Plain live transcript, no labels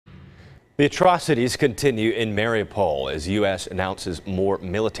The atrocities continue in Mariupol as U.S. announces more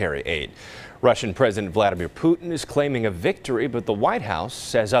military aid. Russian President Vladimir Putin is claiming a victory, but the White House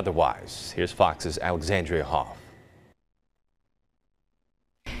says otherwise. Here's Fox's Alexandria Hoff.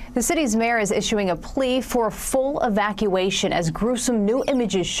 The city's mayor is issuing a plea for a full evacuation as gruesome new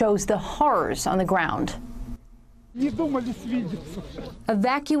images shows the horrors on the ground.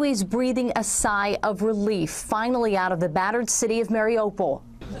 Evacuees breathing a sigh of relief, finally out of the battered city of Mariupol.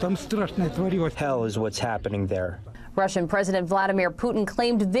 Hell is what's happening there. Russian President Vladimir Putin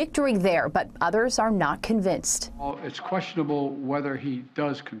claimed victory there, but others are not convinced. It's questionable whether he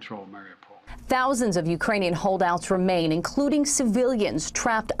does control Mariupol. Thousands of Ukrainian holdouts remain, including civilians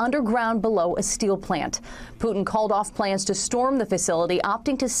trapped underground below a steel plant. Putin called off plans to storm the facility,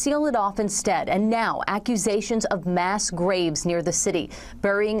 opting to seal it off instead. And now accusations of mass graves near the city,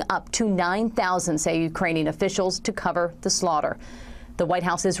 burying up to 9,000, say Ukrainian officials, to cover the slaughter. The White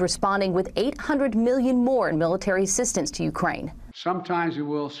House is responding with $800 million more in military assistance to Ukraine. Sometimes we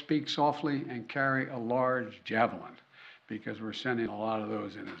will speak softly and carry a large javelin, because we're sending a lot of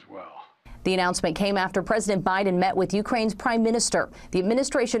those in as well. The announcement came after President Biden met with Ukraine's prime minister. The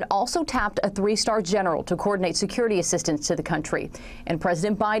administration also tapped a three-star general to coordinate security assistance to the country. And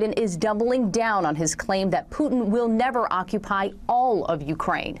President Biden is doubling down on his claim that Putin will never occupy all of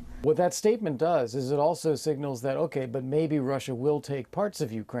Ukraine. What that statement does is it also signals that, okay, but maybe Russia will take parts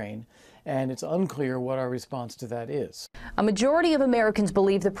of Ukraine, and it's unclear what our response to that is. A majority of Americans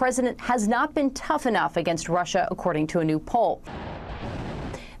believe the president has not been tough enough against Russia, according to a new poll.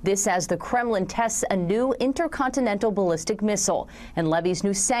 This as the Kremlin tests a new intercontinental ballistic missile and levies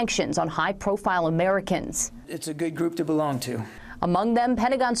new sanctions on high-profile Americans. It's a good group to belong to. Among them,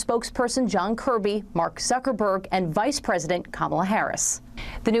 Pentagon spokesperson John Kirby, Mark Zuckerberg, and Vice President Kamala Harris.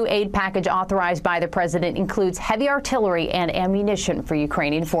 The new aid package authorized by the president includes heavy artillery and ammunition for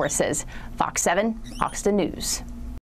Ukrainian forces. Fox 7, Austin News.